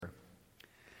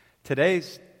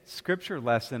Today's scripture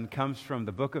lesson comes from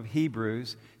the book of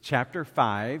Hebrews, chapter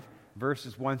 5,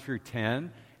 verses 1 through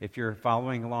 10. If you're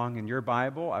following along in your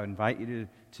Bible, I invite you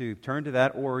to turn to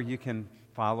that, or you can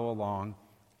follow along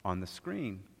on the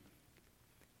screen.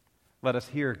 Let us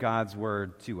hear God's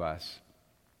word to us.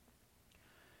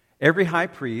 Every high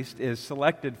priest is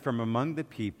selected from among the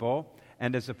people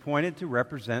and is appointed to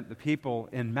represent the people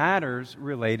in matters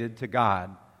related to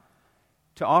God,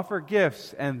 to offer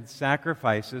gifts and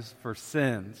sacrifices for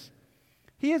sins.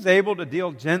 He is able to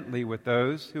deal gently with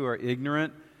those who are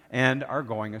ignorant and are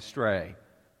going astray,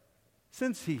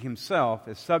 since he himself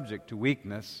is subject to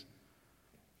weakness.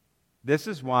 This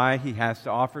is why he has to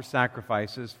offer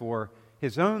sacrifices for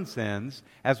his own sins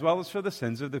as well as for the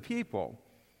sins of the people.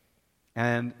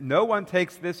 And no one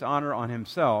takes this honor on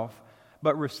himself,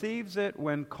 but receives it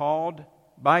when called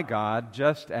by God,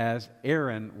 just as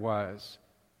Aaron was.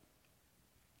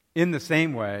 In the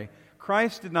same way,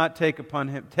 Christ did not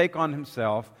take on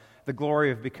himself the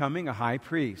glory of becoming a high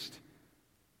priest.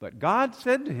 But God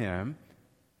said to him,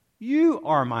 "You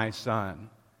are my son.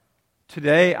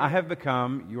 Today I have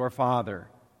become your father."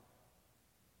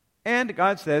 And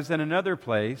God says in another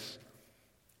place,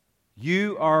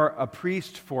 "You are a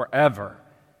priest forever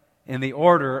in the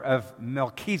order of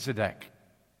Melchizedek."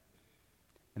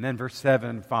 And then verse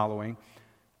 7 following,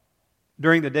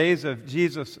 during the days of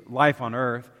Jesus' life on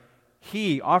earth,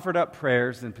 he offered up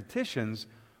prayers and petitions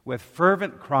with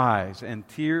fervent cries and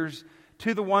tears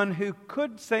to the one who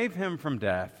could save him from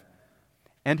death.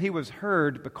 And he was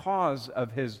heard because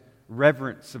of his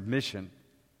reverent submission.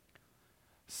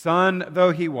 Son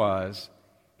though he was,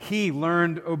 he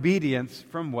learned obedience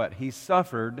from what he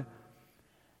suffered.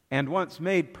 And once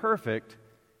made perfect,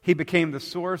 he became the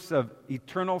source of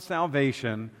eternal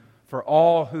salvation for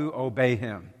all who obey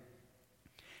him,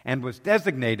 and was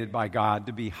designated by God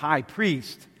to be high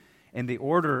priest in the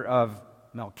order of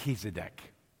Melchizedek.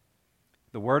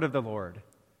 The word of the Lord.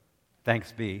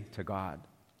 Thanks be to God.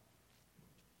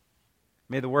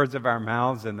 May the words of our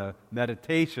mouths and the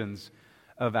meditations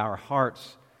of our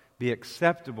hearts be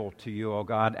acceptable to you, O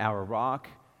God, our rock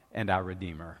and our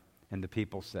Redeemer. And the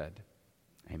people said,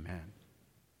 Amen.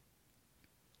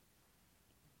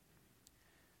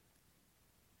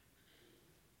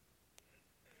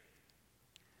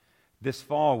 This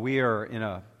fall, we are in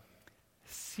a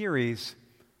series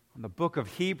on the book of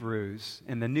Hebrews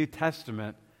in the New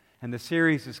Testament, and the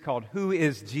series is called Who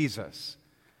is Jesus?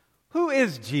 Who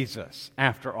is Jesus,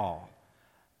 after all?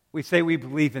 We say we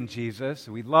believe in Jesus,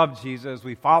 we love Jesus,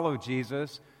 we follow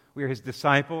Jesus, we are his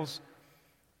disciples.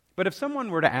 But if someone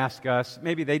were to ask us,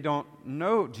 maybe they don't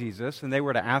know Jesus, and they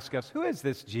were to ask us, who is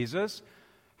this Jesus?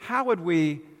 How would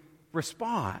we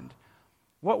respond?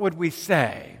 What would we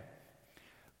say?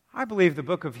 I believe the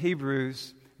book of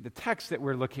Hebrews, the text that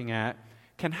we're looking at,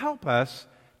 can help us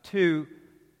to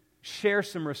share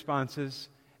some responses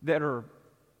that are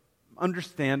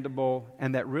understandable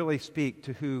and that really speak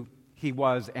to who he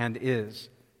was and is.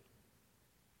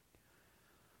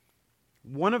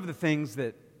 One of the things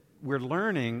that we're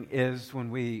learning is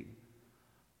when we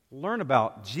learn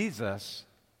about Jesus,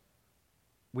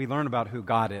 we learn about who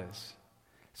God is.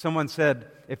 Someone said,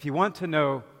 if you want to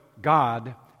know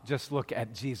God, just look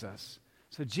at Jesus.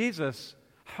 So Jesus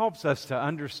helps us to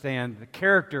understand the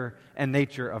character and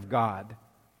nature of God.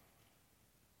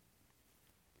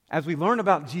 As we learn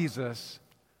about Jesus,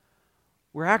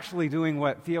 we're actually doing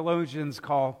what theologians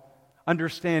call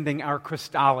understanding our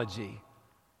Christology.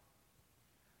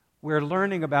 We're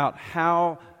learning about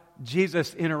how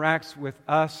Jesus interacts with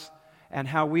us and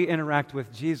how we interact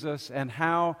with Jesus and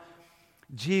how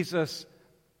Jesus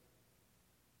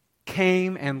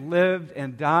came and lived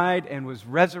and died and was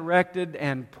resurrected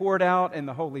and poured out in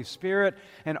the Holy Spirit,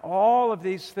 and all of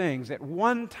these things at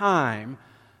one time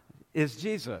is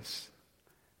Jesus.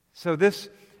 So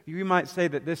you might say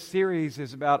that this series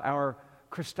is about our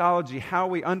Christology, how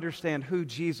we understand who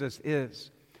Jesus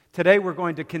is. Today we're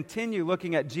going to continue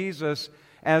looking at Jesus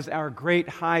as our great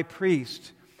high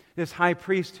priest, this high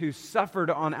priest who suffered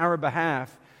on our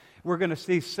behalf. We're going to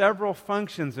see several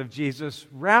functions of Jesus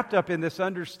wrapped up in this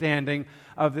understanding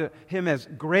of him as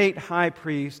great high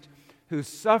priest who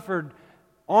suffered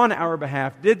on our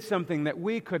behalf, did something that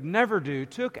we could never do,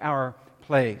 took our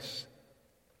place.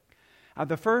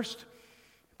 The first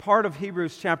part of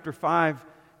Hebrews chapter 5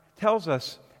 tells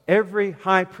us every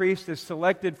high priest is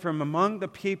selected from among the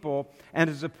people and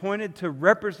is appointed to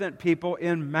represent people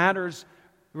in matters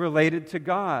related to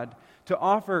God, to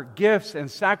offer gifts and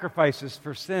sacrifices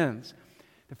for sins.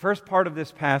 The first part of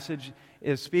this passage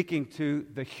is speaking to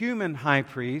the human high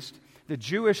priest, the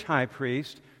Jewish high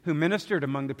priest, who ministered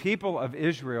among the people of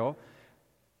Israel.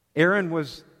 Aaron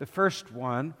was the first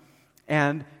one,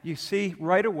 and you see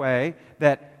right away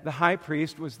that the high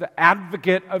priest was the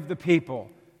advocate of the people.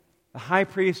 The high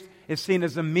priest is seen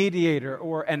as a mediator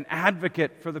or an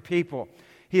advocate for the people.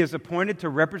 He is appointed to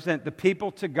represent the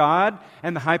people to God,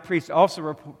 and the high priest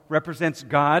also represents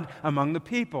God among the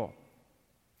people.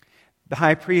 The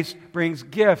high priest brings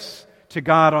gifts to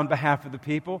God on behalf of the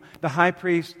people. The high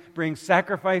priest brings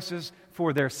sacrifices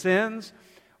for their sins.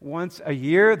 Once a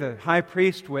year, the high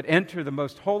priest would enter the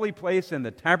most holy place in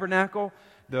the tabernacle,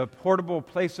 the portable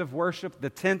place of worship, the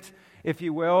tent, if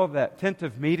you will, that tent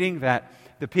of meeting that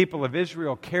the people of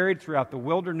Israel carried throughout the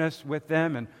wilderness with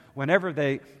them. And whenever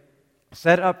they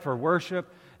set up for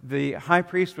worship, the high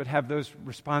priest would have those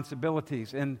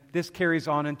responsibilities. And this carries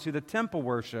on into the temple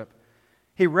worship.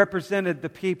 He represented the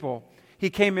people. He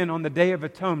came in on the Day of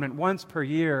Atonement once per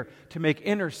year to make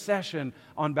intercession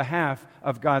on behalf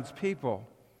of God's people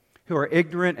who are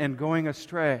ignorant and going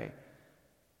astray.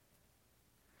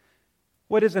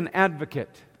 What is an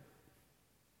advocate?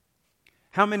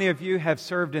 How many of you have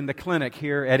served in the clinic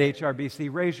here at HRBC?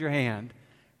 Raise your hand.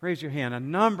 Raise your hand. A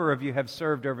number of you have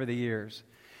served over the years.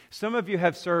 Some of you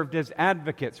have served as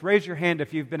advocates. Raise your hand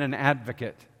if you've been an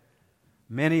advocate.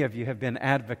 Many of you have been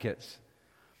advocates.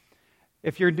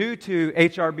 If you're new to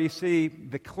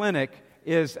HRBC, the clinic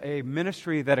is a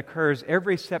ministry that occurs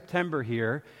every September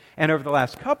here. And over the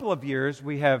last couple of years,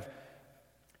 we have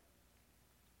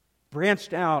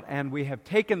branched out and we have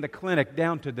taken the clinic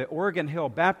down to the Oregon Hill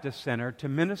Baptist Center to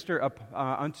minister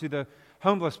unto the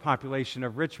homeless population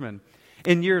of Richmond.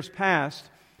 In years past,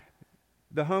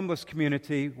 the homeless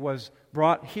community was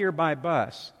brought here by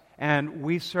bus, and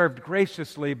we served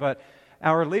graciously, but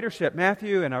our leadership,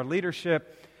 Matthew and our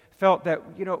leadership, felt that,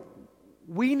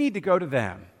 we need to go to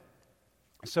them.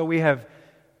 So we have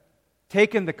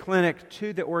taken the clinic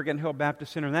to the Oregon Hill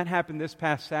Baptist Center, and that happened this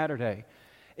past Saturday.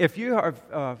 If you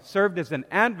have served as an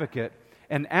advocate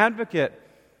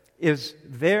is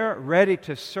there ready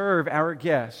to serve our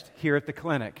guest here at the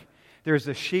clinic. There's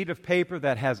a sheet of paper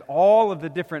that has all of the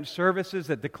different services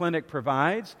that the clinic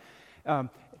provides.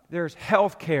 There's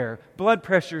health care, blood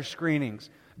pressure screenings,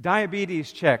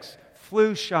 diabetes checks,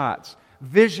 flu shots,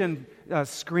 vision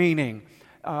screening.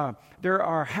 There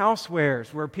are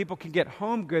housewares where people can get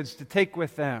home goods to take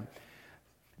with them.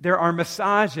 There are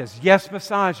massages,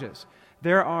 massages.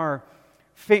 There are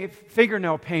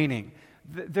fingernail painting.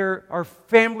 There are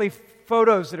family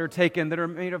photos that are taken that are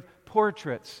made of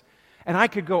portraits. And I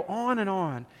could go on and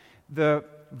on. The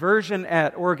version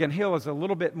at Oregon Hill is a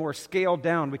little bit more scaled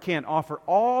down. We can't offer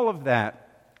all of that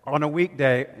on a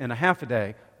weekday and a half a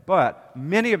day, but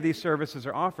many of these services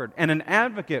are offered. And an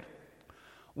advocate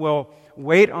will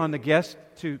wait on the guest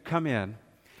to come in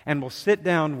and will sit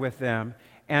down with them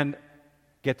and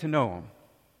get to know them.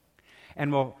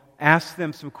 And we'll ask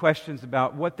them some questions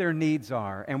about what their needs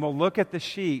are. And we'll look at the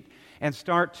sheet and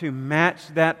start to match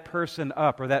that person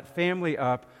up or that family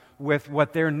up with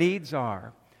what their needs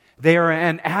are. They are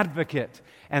an advocate.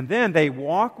 And then they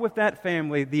walk with that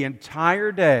family the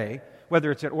entire day,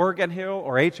 whether it's at Oregon Hill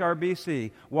or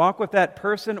HRBC, walk with that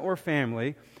person or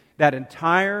family that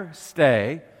entire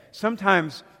stay.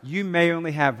 Sometimes you may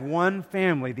only have one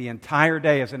family the entire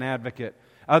day as an advocate.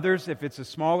 Others, if it's a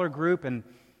smaller group and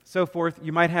so forth,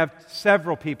 you might have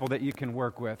several people that you can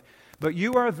work with. But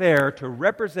you are there to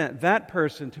represent that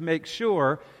person to make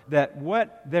sure that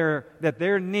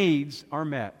their needs are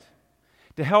met,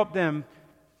 to help them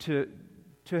to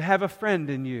have a friend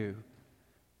in you,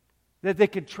 that they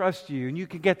could trust you and you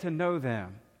could get to know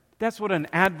them. That's what an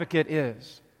advocate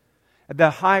is. The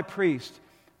high priest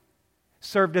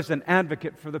served as an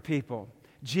advocate for the people.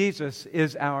 Jesus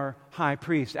is our high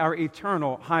priest, our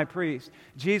eternal high priest.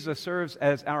 Jesus serves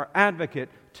as our advocate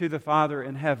to the Father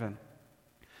in heaven.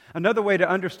 Another way to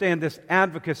understand this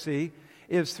advocacy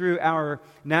is through our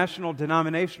national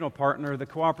denominational partner, the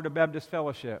Cooperative Baptist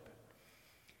Fellowship.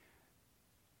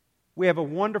 We have a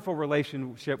wonderful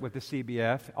relationship with the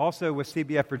CBF, also with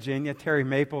CBF Virginia. Terry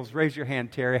Maples, raise your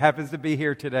hand, Terry, happens to be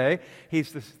here today.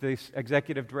 He's the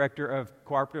executive director of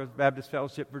Cooperative Baptist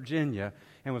Fellowship Virginia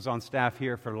and was on staff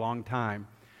here for a long time.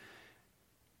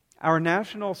 Our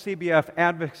national CBF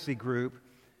advocacy group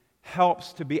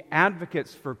helps to be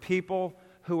advocates for people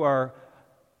who are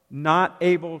not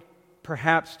able,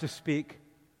 perhaps, to speak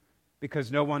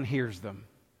because no one hears them.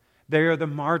 They are the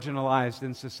marginalized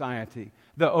in society,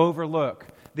 the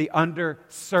overlooked, the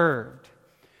underserved.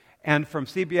 And from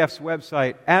CBF's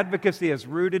website, advocacy is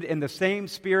rooted in the same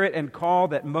spirit and call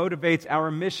that motivates our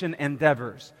mission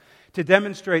endeavors to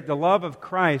demonstrate the love of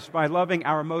Christ by loving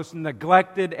our most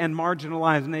neglected and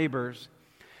marginalized neighbors.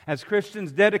 As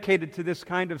Christians dedicated to this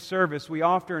kind of service, we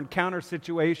often encounter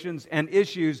situations and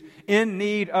issues in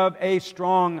need of a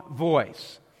strong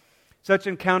voice. Such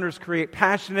encounters create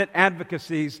passionate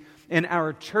advocacies in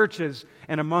our churches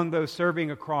and among those serving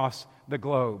across the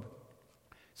globe.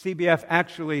 CBF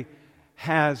actually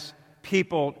has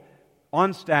people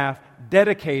on staff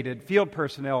dedicated, field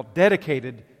personnel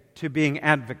dedicated to being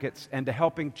advocates and to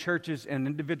helping churches and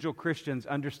individual Christians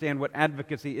understand what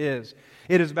advocacy is.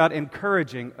 It is about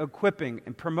encouraging, equipping,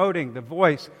 and promoting the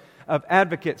voice of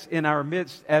advocates in our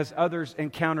midst as others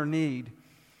encounter need.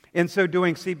 In so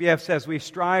doing, CBF says we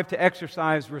strive to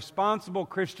exercise responsible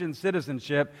Christian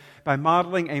citizenship by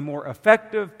modeling a more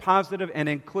effective, positive, and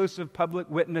inclusive public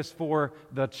witness for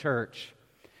the church.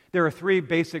 There are three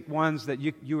basic ones that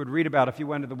you would read about if you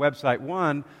went to the website.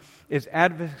 One is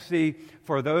advocacy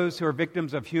for those who are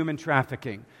victims of human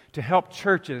trafficking, to help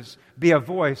churches be a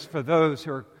voice for those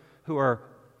who are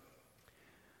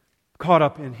caught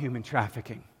up in human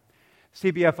trafficking.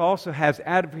 CBF also has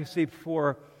advocacy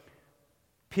for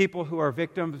people who are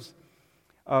victims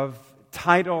of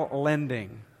title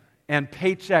lending and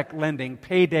paycheck lending,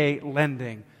 payday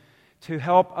lending, to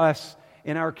help us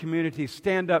in our community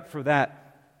stand up for that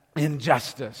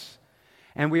injustice.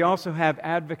 And we also have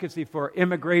advocacy for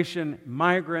immigration,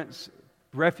 migrants,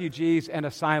 refugees, and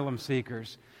asylum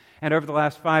seekers. And over the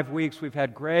last 5 weeks, we've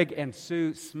had Greg and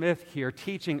Sue Smith here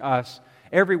teaching us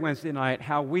every Wednesday night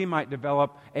how we might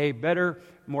develop a better,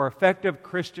 more effective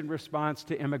Christian response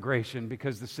to immigration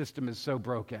because the system is so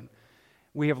broken.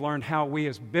 We have learned how we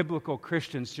as biblical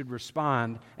Christians should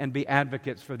respond and be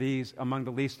advocates for these, among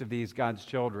the least of these, God's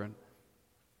children.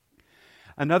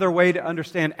 Another way to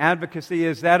understand advocacy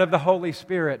is that of the Holy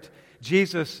Spirit.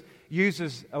 Jesus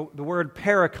uses the word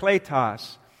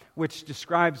parakletos, which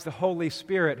describes the Holy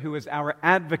Spirit, who is our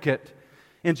advocate.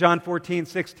 In John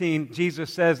 14:16,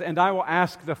 Jesus says, "And I will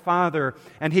ask the Father,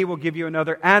 and He will give you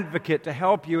another advocate to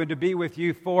help you and to be with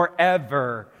you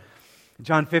forever."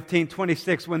 John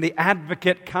 15:26, "When the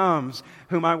advocate comes,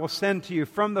 whom I will send to you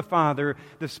from the Father,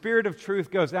 the Spirit of truth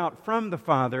goes out from the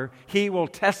Father. He will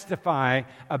testify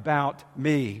about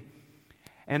me."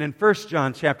 And in 1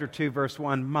 John chapter 2, verse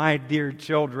 1, "My dear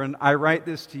children, I write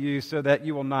this to you so that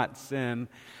you will not sin.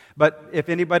 But if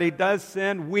anybody does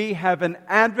sin, we have an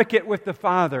advocate with the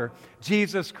Father,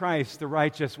 Jesus Christ, the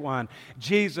righteous one."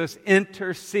 Jesus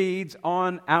intercedes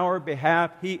on our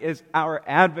behalf. He is our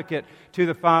advocate to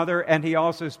the Father, and He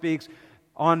also speaks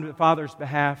on the Father's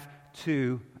behalf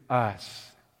to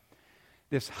us.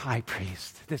 This high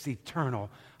priest, this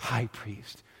eternal high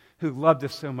priest, who loved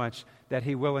us so much that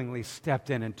He willingly stepped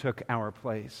in and took our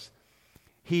place.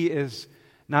 He is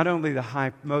not only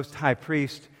the most high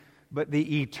priest, but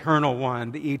the eternal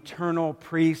one, the eternal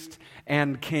priest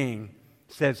and king,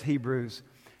 says Hebrews.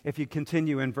 If you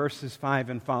continue in verses 5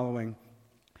 and following.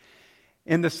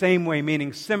 In the same way,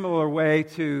 meaning similar way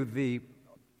to the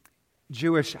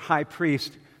Jewish high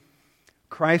priest,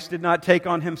 Christ did not take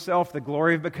on Himself the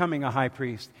glory of becoming a high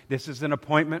priest. This is an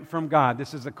appointment from God.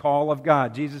 This is a call of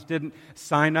God. Jesus didn't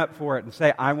sign up for it and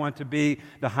say, "I want to be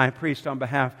the high priest on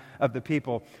behalf of the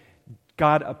people."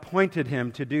 God appointed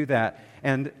Him to do that.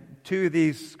 And two of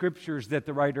these scriptures that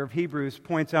the writer of Hebrews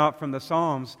points out from the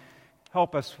Psalms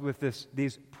help us with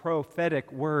these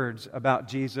prophetic words about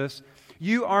Jesus.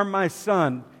 "You are my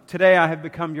son. Today I have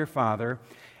become your father."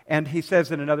 And he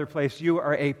says in another place, "You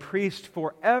are a priest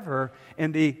forever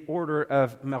in the order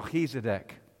of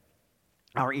Melchizedek,"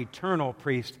 our eternal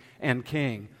priest and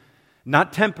king.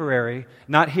 Not temporary,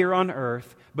 not here on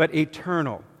earth, but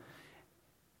eternal.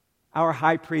 Our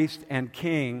high priest and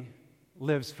king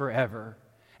lives forever,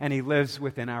 and He lives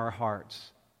within our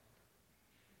hearts.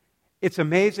 It's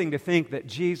amazing to think that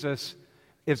Jesus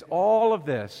is all of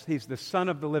this. He's the Son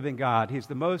of the living God. He's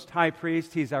the most high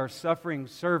priest. He's our suffering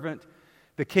servant,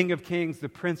 the King of kings, the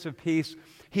Prince of peace.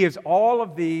 He is all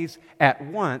of these at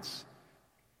once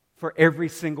for every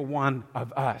single one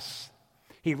of us.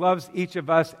 He loves each of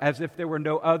us as if there were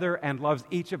no other and loves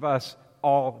each of us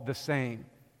all the same.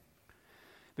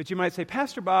 But you might say,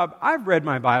 "Pastor Bob, I've read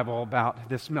my Bible about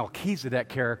this Melchizedek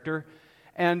character,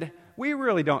 and we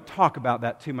really don't talk about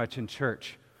that too much in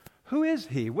church. Who is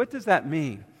he? What does that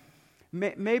mean?"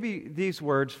 Maybe these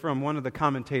words from one of the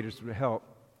commentators would help.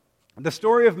 The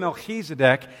story of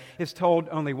Melchizedek is told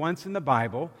only once in the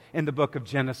Bible, in the book of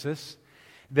Genesis.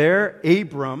 There,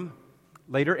 Abram,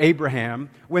 later Abraham,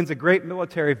 wins a great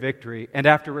military victory, and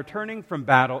after returning from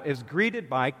battle is greeted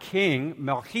by King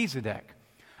Melchizedek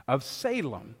of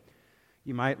Salem.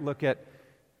 You might look at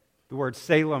the word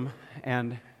Salem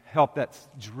and help that's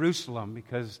Jerusalem,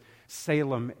 because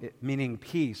Salem, meaning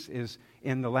peace, is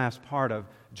in the last part of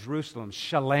Jerusalem,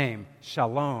 Shalem,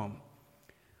 Shalom.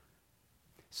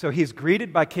 So he's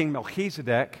greeted by King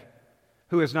Melchizedek,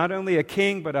 who is not only a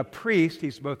king but a priest.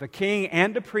 He's both a king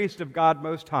and a priest of God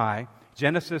Most High,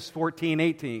 Genesis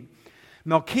 14:18.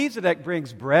 Melchizedek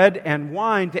brings bread and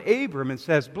wine to Abram and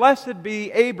says, "Blessed be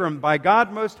Abram by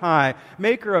God Most High,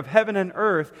 maker of heaven and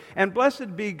earth, and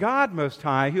blessed be God Most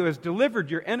High, who has delivered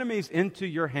your enemies into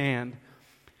your hand."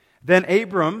 Then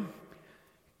Abram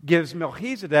gives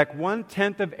Melchizedek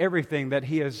 1/10 of everything that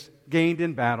he has gained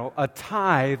in battle, a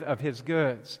tithe of his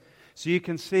goods. So you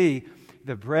can see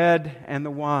the bread and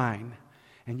the wine,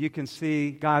 and you can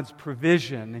see God's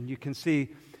provision, and you can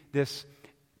see this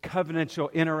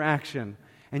covenantal interaction,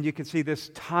 and you can see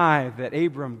this tithe that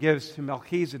Abram gives to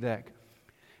Melchizedek.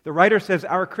 The writer says,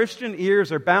 our Christian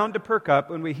ears are bound to perk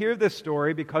up when we hear this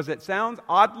story because it sounds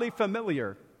oddly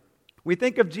familiar. We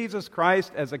think of Jesus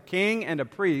Christ as a king and a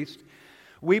priest.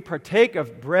 We partake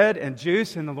of bread and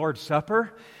juice in the Lord's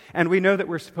Supper, and we know that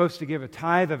we're supposed to give a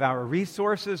tithe of our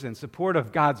resources in support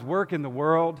of God's work in the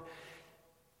world.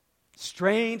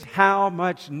 Strange how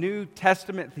much New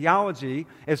Testament theology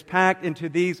is packed into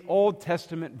these Old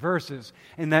Testament verses,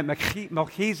 and that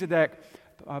Melchizedek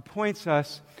points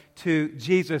us to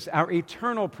Jesus, our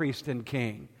eternal priest and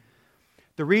king.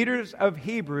 The readers of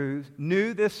Hebrews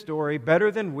knew this story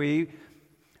better than we,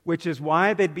 which is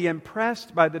why they'd be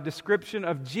impressed by the description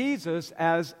of Jesus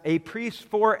as a priest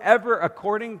forever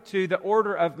according to the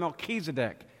order of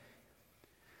Melchizedek.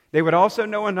 They would also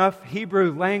know enough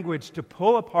Hebrew language to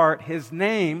pull apart his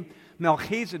name,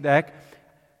 Melchizedek,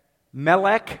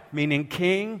 Melech, meaning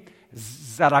king,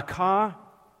 Tzedakah,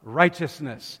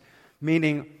 righteousness,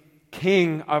 meaning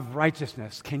king of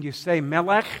righteousness. Can you say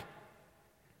Melech?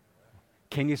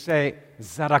 Can you say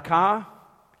Tzedakah?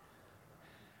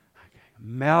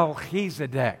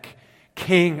 Melchizedek,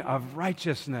 king of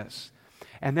righteousness.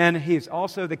 And then he's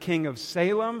also the king of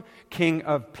Salem, king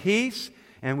of peace.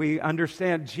 And we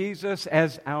understand Jesus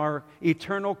as our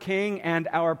eternal king and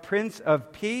our Prince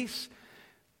of Peace.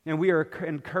 And we are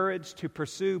encouraged to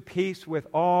pursue peace with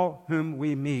all whom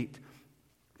we meet.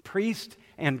 Priest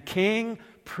and king,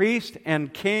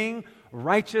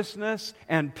 righteousness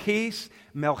and peace,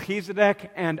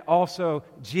 Melchizedek and also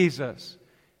Jesus.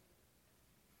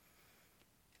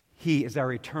 He is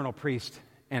our eternal priest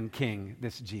and king,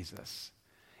 this Jesus,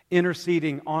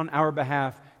 interceding on our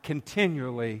behalf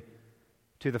continually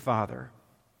to the Father.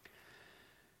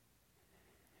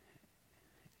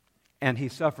 And he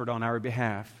suffered on our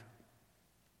behalf.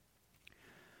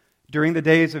 During the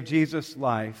days of Jesus'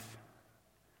 life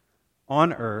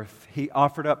on earth, he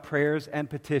offered up prayers and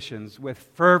petitions with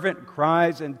fervent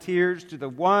cries and tears to the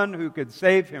one who could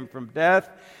save him from death,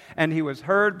 and he was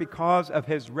heard because of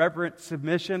his reverent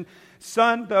submission.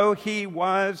 Son though he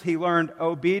was, he learned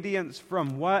obedience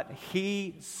from what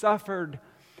he suffered.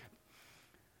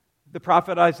 The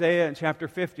prophet Isaiah in chapter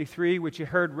 53, which you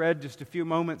heard read just a few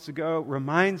moments ago,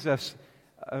 reminds us,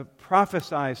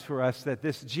 prophesies for us that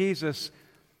this Jesus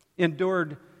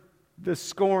endured the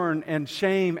scorn and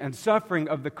shame and suffering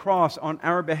of the cross on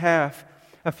our behalf.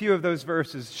 A few of those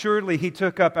verses. Surely he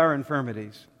took up our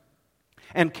infirmities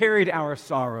and carried our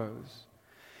sorrows.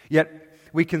 Yet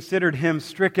we considered him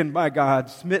stricken by God,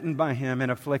 smitten by him,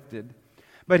 and afflicted.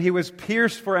 But he was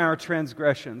pierced for our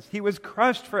transgressions. He was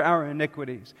crushed for our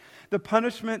iniquities. The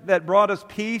punishment that brought us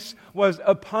peace was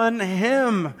upon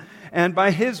him. And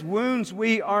by his wounds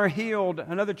we are healed.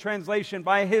 Another translation,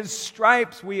 by his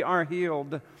stripes we are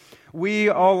healed. We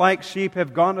all like sheep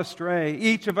have gone astray.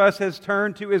 Each of us has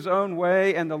turned to his own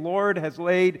way, and the Lord has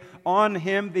laid on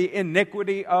him the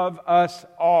iniquity of us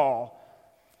all.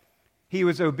 He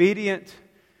was obedient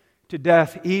to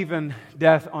death, even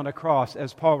death on a cross,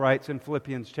 as Paul writes in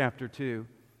Philippians chapter 2.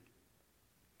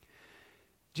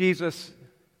 Jesus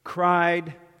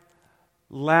cried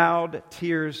loud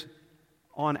tears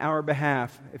on our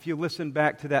behalf. If you listen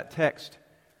back to that text,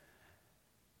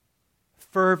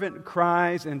 fervent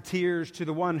cries and tears to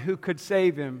the one who could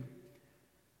save him.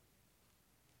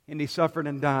 And he suffered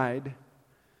and died.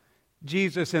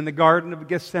 Jesus in the Garden of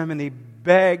Gethsemane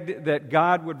begged that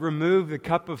God would remove the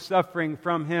cup of suffering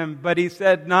from him, but he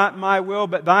said, "Not my will,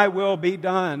 but thy will be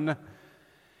done."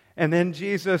 And then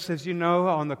Jesus, as you know,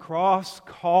 on the cross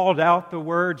called out the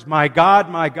words, my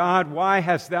God, why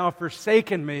hast thou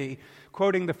forsaken me?"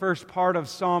 Quoting the first part of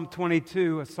Psalm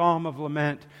 22, a psalm of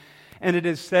lament. And it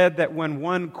is said that when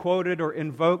one quoted or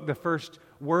invoked the first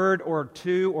word or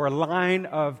two or line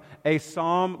of a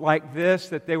psalm like this,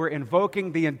 that they were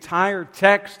invoking the entire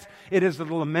text. It is a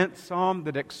lament psalm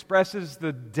that expresses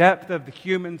the depth of the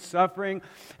human suffering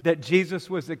that Jesus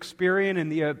was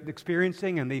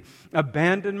experiencing and the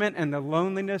abandonment and the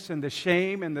loneliness and the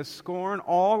shame and the scorn,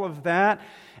 all of that.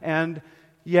 And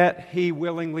yet he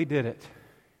willingly did it.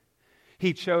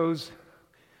 He chose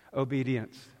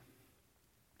obedience.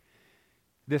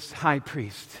 This high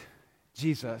priest,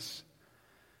 Jesus,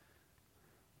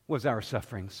 was our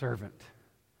suffering servant.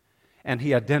 And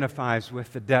he identifies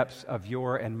with the depths of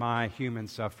your and my human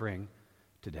suffering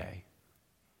today.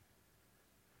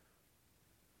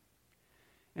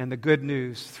 And the good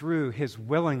news through his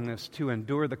willingness to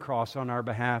endure the cross on our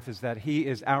behalf is that he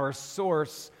is our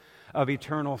source of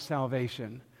eternal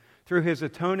salvation. Through his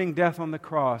atoning death on the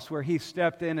cross, where he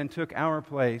stepped in and took our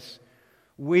place,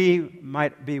 we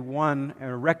might be one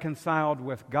and reconciled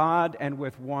with God and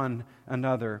with one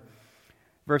another.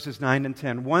 Verses 9 and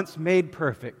 10, once made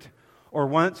perfect, or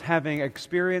once having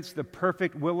experienced the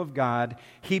perfect will of God,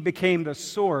 he became the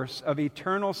source of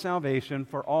eternal salvation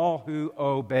for all who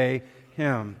obey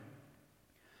him.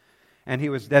 And he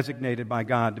was designated by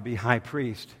God to be high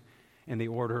priest in the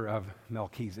order of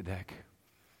Melchizedek.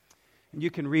 And you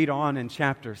can read on in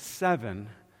chapter 7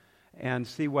 and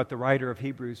see what the writer of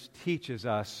Hebrews teaches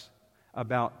us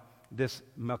about this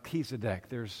Melchizedek.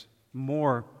 There's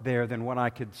more there than what I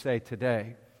could say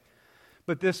today.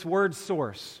 But this word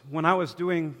source, when I was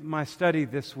doing my study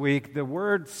this week, the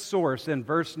word source in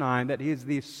verse 9, that he is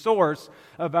the source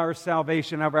of our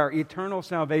salvation, of our eternal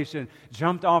salvation,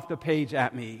 jumped off the page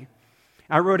at me.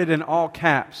 I wrote it in all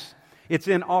caps. It's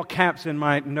in all caps in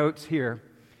my notes here.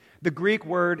 The Greek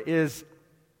word is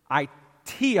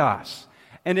aitios,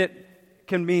 and it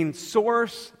can mean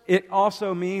source. It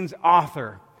also means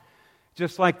author.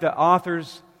 Just like the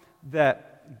authors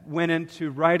that went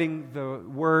into writing the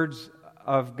words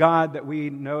of God that we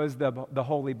know as the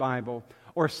Holy Bible,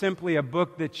 or simply a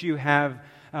book that you have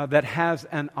that has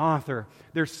an author.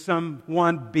 There's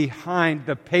someone behind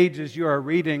the pages you are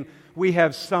reading. We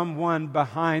have someone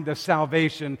behind the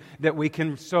salvation that we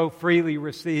can so freely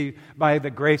receive by the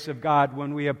grace of God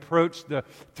when we approach the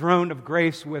throne of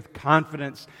grace with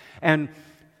confidence and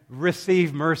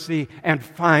receive mercy and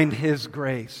find His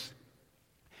grace.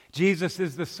 Jesus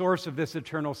is the source of this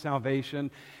eternal salvation,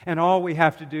 and all we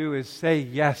have to do is say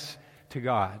yes to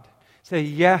God. Say,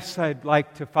 yes, I'd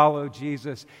like to follow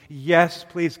Jesus. Yes,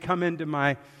 please come into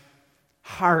my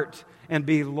heart and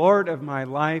be Lord of my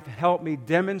life. Help me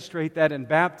demonstrate that in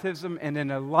baptism and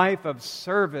in a life of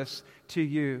service to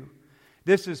you.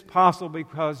 This is possible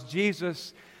because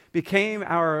Jesus became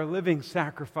our living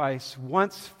sacrifice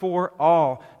once for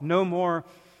all. No more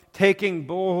taking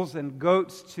bulls and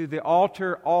goats to the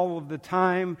altar all of the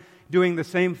time, doing the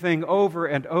same thing over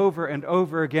and over and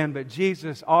over again. But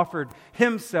Jesus offered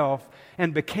Himself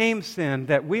and became sin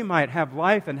that we might have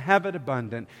life and have it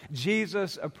abundant.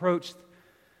 Jesus approached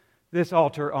this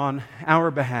altar on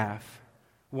our behalf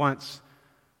once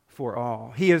for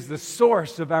all. He is the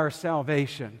source of our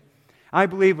salvation. I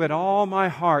believe with all my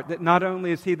heart that not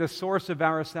only is He the source of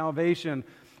our salvation,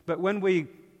 but when we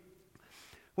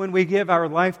give our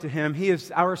life to Him, He is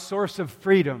our source of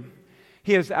freedom.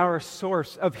 He is our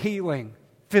source of healing,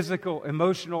 physical,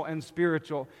 emotional, and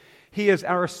spiritual. He is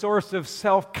our source of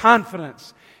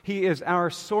self-confidence. He is our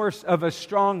source of a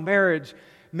strong marriage.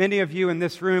 Many of you in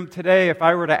this room today, if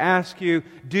I were to ask you,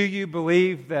 do you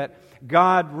believe that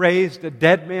God raised a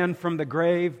dead man from the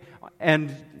grave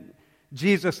and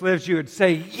Jesus lives, you would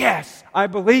say, yes, I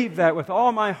believe that with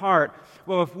all my heart.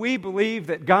 Well, if we believe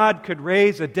that God could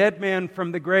raise a dead man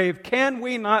from the grave, can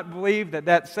we not believe that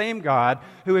that same God,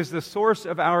 who is the source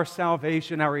of our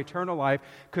salvation, our eternal life,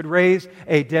 could raise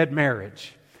a dead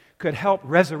marriage, could help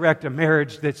resurrect a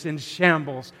marriage that's in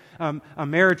shambles, a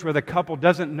marriage where the couple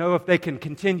doesn't know if they can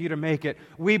continue to make it?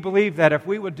 We believe that if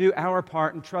we would do our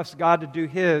part and trust God to do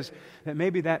His, that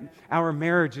maybe that our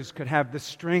marriages could have the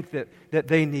strength that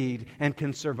they need and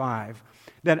can survive.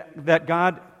 That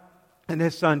God and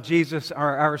His Son Jesus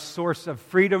are our source of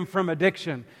freedom from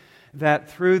addiction, that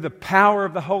through the power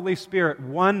of the Holy Spirit,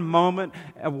 one moment,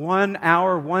 1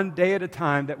 hour, 1 day at a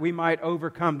time, that we might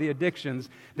overcome the addictions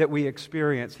that we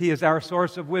experience. He is our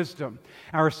source of wisdom,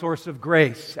 our source of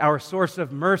grace, our source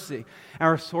of mercy,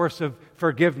 our source of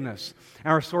forgiveness,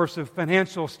 our source of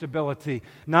financial stability.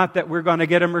 Not that we're going to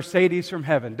get a Mercedes from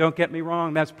heaven. Don't get me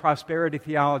wrong, that's prosperity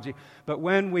theology. But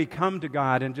when we come to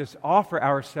God and just offer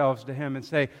ourselves to Him and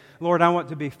say, Lord, I want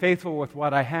to be faithful with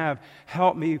what I have.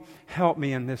 Help me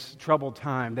in this troubled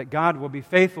time. That God will be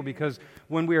faithful, because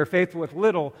when we are faithful with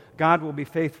little, God will be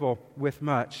faithful with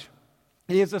much.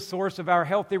 He is the source of our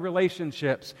healthy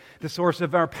relationships, the source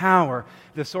of our power,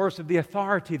 the source of the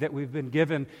authority that we've been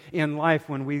given in life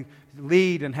when we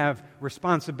lead and have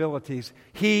responsibilities.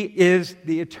 He is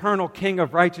the eternal King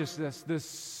of righteousness, the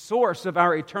source of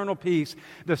our eternal peace,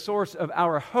 the source of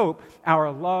our hope, our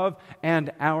love,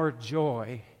 and our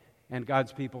joy. And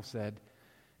God's people said,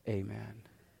 Amen.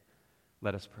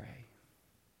 Let us pray.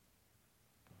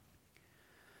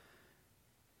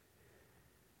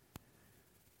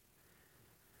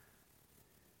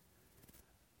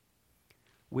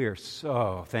 We are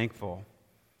so thankful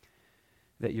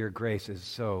that your grace is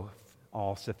so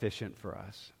all-sufficient for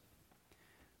us.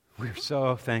 We're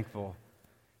so thankful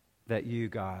that you,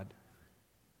 God,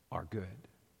 are good.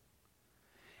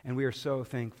 And we are so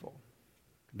thankful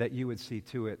that you would see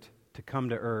to it to come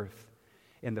to earth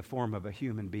in the form of a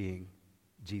human being,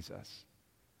 Jesus,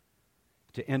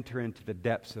 to enter into the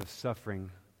depths of suffering,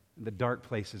 the dark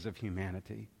places of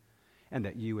humanity, and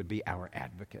that you would be our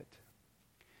advocate.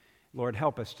 Lord,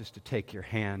 help us just to take your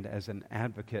hand as an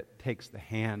advocate takes the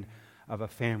hand of a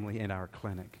family in our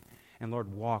clinic. And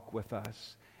Lord, walk with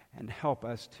us and help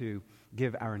us to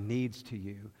give our needs to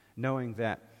you, knowing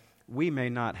that we may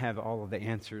not have all of the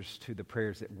answers to the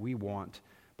prayers that we want,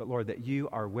 but Lord, that you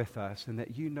are with us and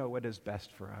that you know what is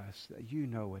best for us, that you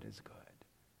know what is good.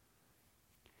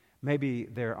 Maybe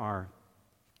there are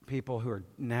people who are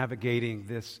navigating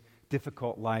this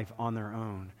difficult life on their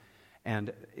own.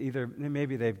 And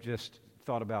maybe they've just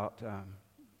thought about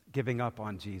giving up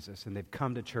on Jesus, and they've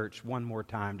come to church one more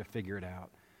time to figure it out,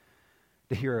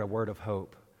 to hear a word of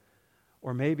hope.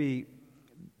 Or maybe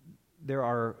there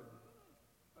are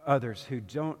others who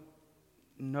don't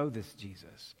know this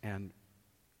Jesus, and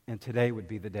today would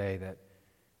be the day that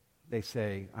they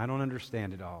say, I don't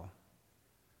understand it all,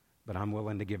 but I'm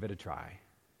willing to give it a try.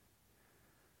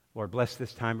 Lord, bless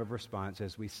this time of response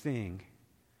as we sing.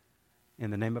 In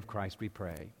the name of Christ we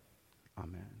pray.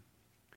 Amen.